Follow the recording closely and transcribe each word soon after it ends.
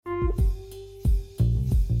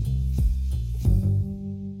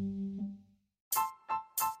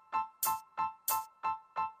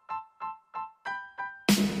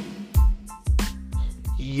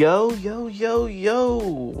Yo, yo, yo, yo.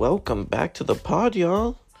 Welcome back to the pod,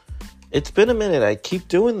 y'all. It's been a minute. I keep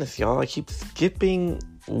doing this, y'all. I keep skipping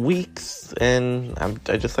weeks, and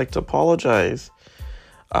I just like to apologize.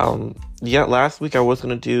 Last week I was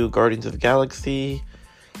going to do Guardians of the Galaxy.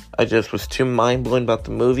 I just was too mind-blown about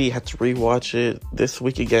the movie. Had to rewatch it this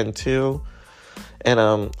week again, too. And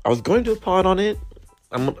I was going to do a pod on it.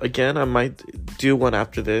 I might do one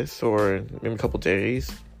after this, or in a couple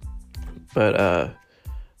days. But,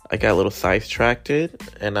 I got a little sidetracked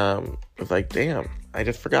and was like, damn, I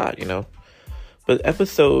just forgot, But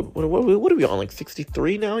episode, what are we on, like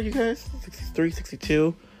 63 now, you guys? 63,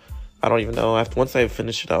 62? I don't even know. Once I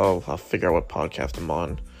finish it, I'll figure out what podcast I'm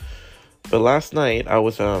on. But last night, I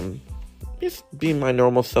was just being my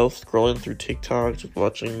normal self, scrolling through TikTok, just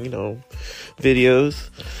watching, videos.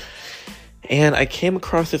 And I came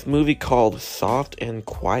across this movie called Soft and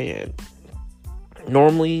Quiet.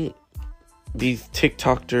 Normally, these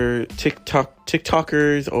TikTokers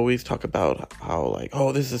always talk about how, like,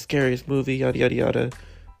 oh, this is the scariest movie, yada, yada, yada.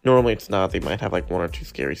 Normally it's not. They might have, like, one or two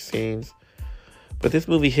scary scenes. But this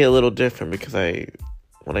movie hit a little different because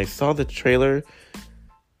when I saw the trailer,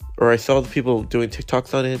 or I saw the people doing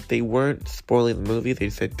TikToks on it, they weren't spoiling the movie. They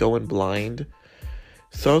said go in blind.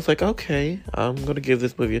 So I was like, okay, I'm going to give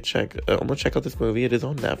this movie a check. I'm going to check out this movie. It is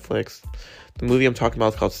on Netflix. The movie I'm talking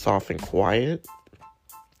about is called Soft and Quiet.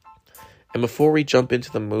 And before we jump into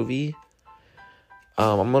the movie,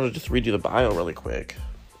 I'm going to just read you the bio really quick.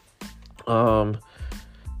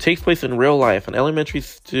 Takes place in real life. An elementary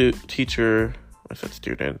teacher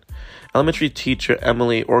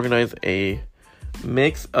Emily organized a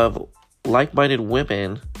mix of like-minded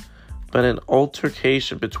women, but an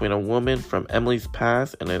altercation between a woman from Emily's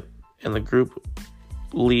past and the group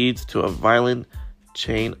leads to a violent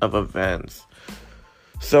chain of events.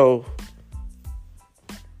 So,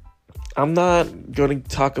 I'm not going to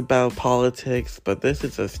talk about politics, but this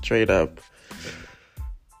is a straight up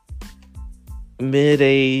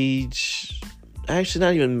mid-age, actually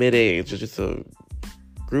not even mid-age, it's just a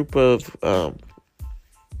group of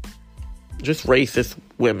just racist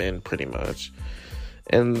women, pretty much.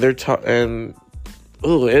 And it's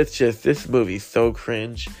just, this movie's so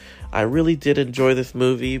cringe. I really did enjoy this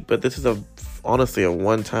movie, but this is honestly a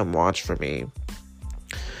one-time watch for me.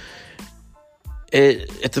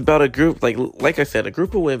 It's about a group, like I said, a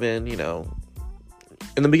group of women, in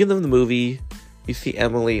the beginning of the movie, you see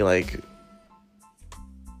Emily,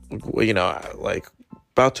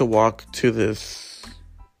 about to walk to this,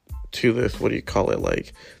 what do you call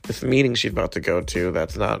it, this meeting she's about to go to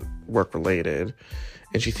that's not work-related,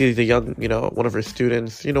 and she sees a young, one of her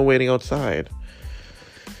students, waiting outside,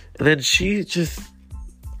 and then she just,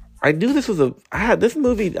 I knew this was this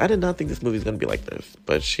movie, I did not think this movie was going to be like this,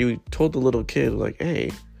 but she told the little kid,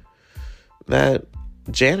 hey, that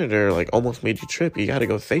janitor, almost made you trip, you got to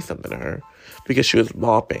go say something to her, because she was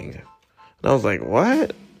mopping, and I was like,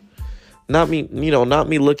 what? Not me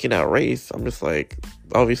looking at race, I'm just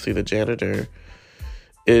obviously the janitor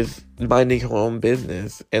is minding her own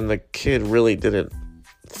business, and the kid really didn't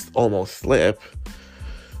almost slip,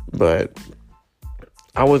 but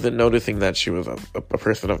I wasn't noticing that she was a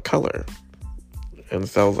person of color. And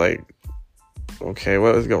so I was like, okay,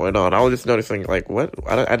 what was going on? I was just noticing, what?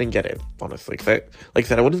 I didn't get it, honestly. Like I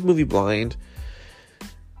said, I went to this movie blind.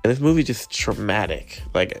 And this movie just traumatic.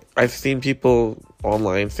 I've seen people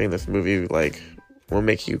online saying this movie, will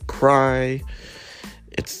make you cry.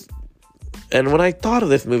 And when I thought of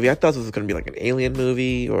this movie, I thought this was going to be, an alien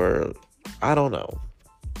movie, or, I don't know.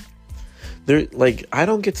 I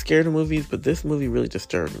don't get scared of movies, but this movie really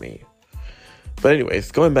disturbed me. But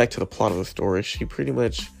anyways, going back to the plot of the story, she pretty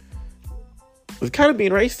much was kind of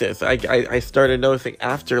being racist. I started noticing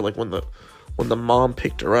after, when the mom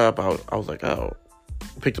picked her up, I was like, oh,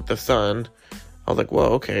 picked up the son. I was like,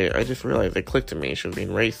 well, okay, I just realized it clicked to me. She was being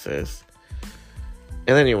racist.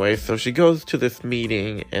 And anyway, so she goes to this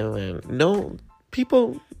meeting, and then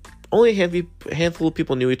only a handful of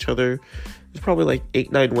people knew each other. There's probably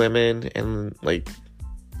 8-9 women, and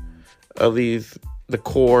of these, the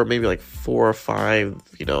core, maybe 4 or 5,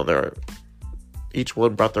 each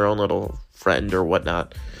one brought their own little friend or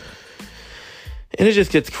whatnot. And it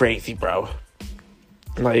just gets crazy, bro.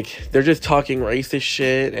 They're just talking racist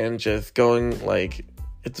shit and just going,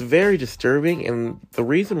 it's very disturbing. And the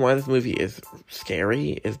reason why this movie is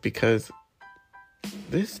scary is because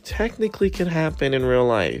this technically can happen in real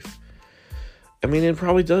life. I mean, it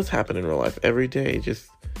probably does happen in real life every day. Just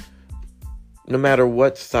no matter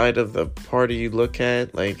what side of the party you look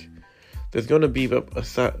at, there's going to be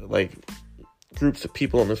groups of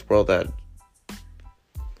people in this world that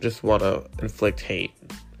just want to inflict hate.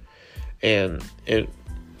 And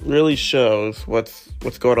really shows what's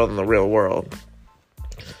going on in the real world.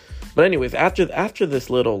 But anyways, after this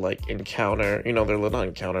little like encounter, their little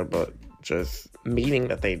encounter, but just meeting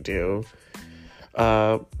that they do,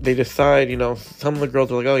 they decide, some of the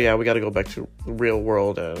girls are like, oh yeah, we got to go back to the real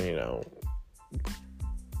world and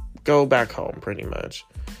go back home pretty much.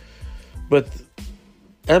 But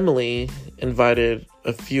Emily invited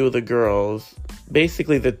a few of the girls,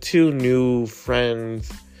 basically the two new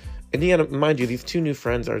friends. And mind you, these two new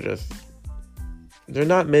friends are they're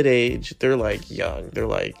not mid-age, they're like young, they're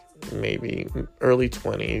like maybe early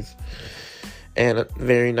 20s, and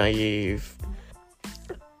very naive.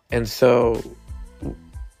 And so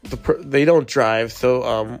they don't drive,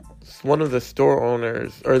 so one of the store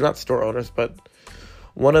owners, or not store owners, but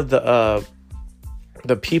one of the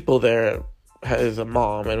people there has a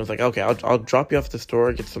mom, and was like, okay, I'll drop you off at the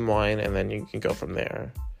store, get some wine, and then you can go from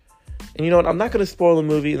there. And you know what? I'm not going to spoil the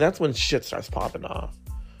movie. That's when shit starts popping off.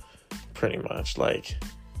 Pretty much. Like,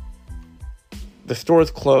 the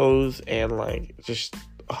stores close and, like, just...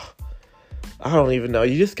 I don't even know.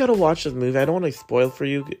 You just got to watch this movie. I don't want to spoil for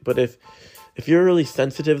you. But if you're really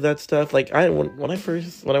sensitive to that stuff... Like, when I watched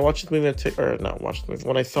this movie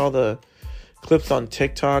when I saw the clips on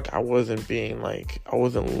TikTok, I wasn't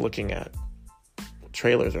looking at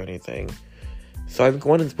trailers or anything. So I'm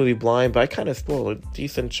going into this movie blind, but I kind of spoiled a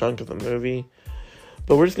decent chunk of the movie.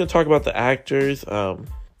 But we're just going to talk about the actors. The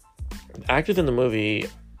actors in the movie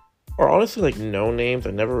are honestly, like, no names.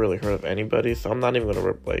 I've never really heard of anybody, so I'm not even going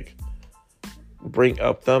to, like, bring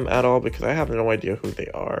up them at all, because I have no idea who they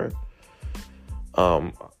are.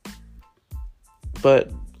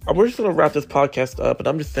 But we're just going to wrap this podcast up, and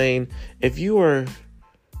I'm just saying, if you are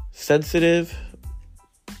sensitive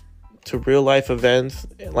to real life events,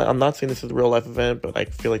 like, I'm not saying this is a real life event, but I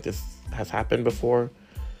feel like this has happened before,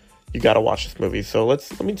 you gotta watch this movie. So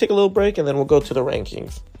let me take a little break, and then we'll go to the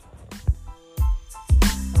rankings.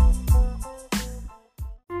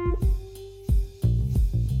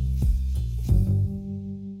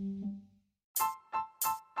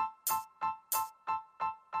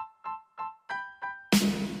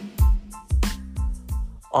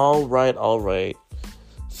 All right.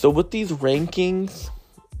 So with these rankings,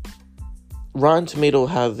 Rotten Tomato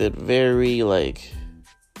has it very, like,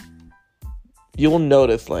 you'll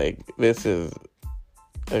notice, like, this is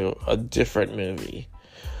a different movie.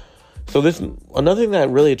 So another thing that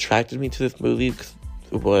really attracted me to this movie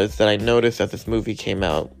was that I noticed that this movie came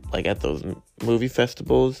out, like, at those movie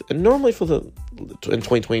festivals, and normally in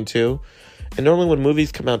 2022, and normally when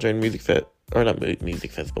movies come out during movie festivals,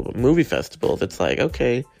 it's like,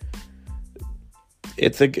 okay,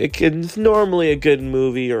 it's normally a good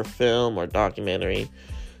movie or film or documentary.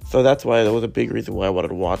 So that's why that was a big reason why I wanted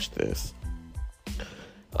to watch this.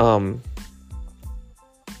 And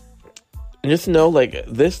just know, like,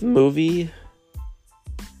 this movie,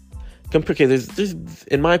 okay, there's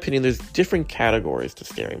in my opinion, there's different categories to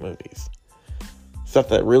scary movies. Stuff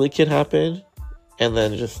that really can happen, and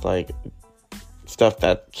then just, like, stuff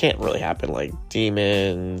that can't really happen, like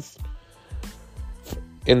demons.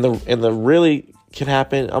 In the really can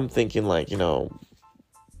happen, I'm thinking, like,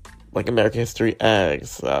 like American History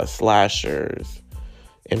X, slashers.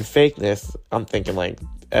 In fakeness, I'm thinking, like,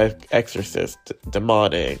 Exorcist,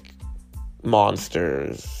 demonic,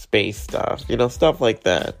 monsters, space stuff, stuff like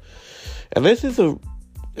that. And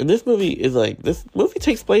this movie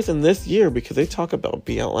takes place in this year, because they talk about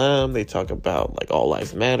BLM, they talk about, like, All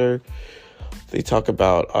Lives Matter, they talk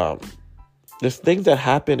about there's things that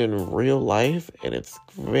happen in real life, and it's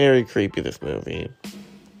very creepy, this movie.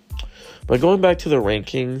 But going back to the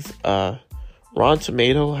rankings, Rotten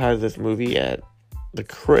Tomato has this movie the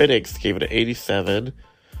critics gave it an 87,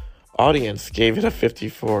 audience gave it a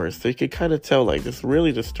 54, so you could kind of tell, like, this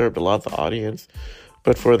really disturbed a lot of the audience.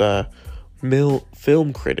 But for the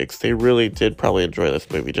film critics, they really did probably enjoy this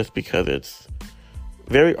movie, just because it's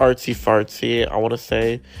very artsy-fartsy, I want to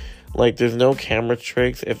say. Like, there's no camera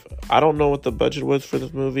tricks. I don't know what the budget was for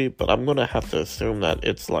this movie, but I'm going to have to assume that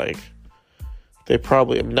it's, like, they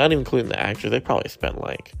probably, not even including the actors, they probably spent,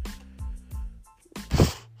 like,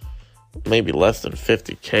 maybe less than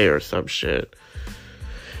 $50,000 or some shit.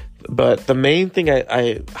 But the main thing,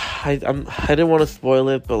 I didn't want to spoil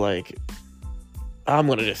it, but, like, I'm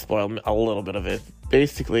going to just spoil a little bit of it.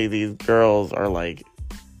 Basically, these girls are, like,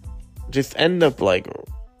 just end up, like,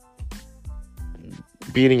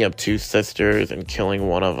 beating up two sisters and killing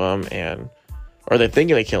one of them, or they're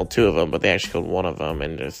thinking they killed two of them, but they actually killed one of them,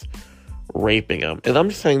 and just raping them. And I'm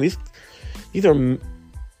just saying, these are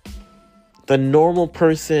the normal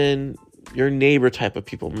person, your neighbor type of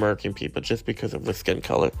people murking people just because of the skin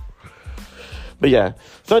color. But yeah.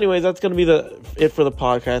 So anyways, that's going to be it for the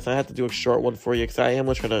podcast. I had to do a short one for you because I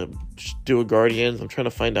am trying to do a Guardians. I'm trying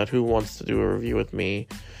to find out who wants to do a review with me.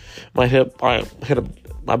 I hit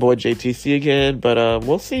my boy JTC again, but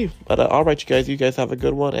we'll see. But all right, you guys have a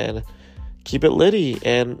good one and keep it litty.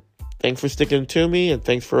 And thanks for sticking to me, and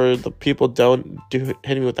thanks for the people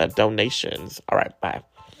hitting me with that donations. All right, bye.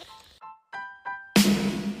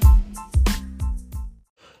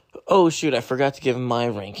 Oh shoot, I forgot to give my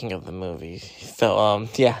ranking of the movie. So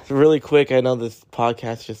yeah, really quick. I know this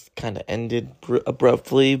podcast just kind of ended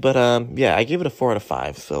abruptly, but yeah, I gave it a 4 out of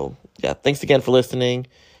 5. So yeah, thanks again for listening,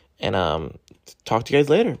 and talk to you guys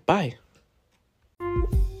later. Bye.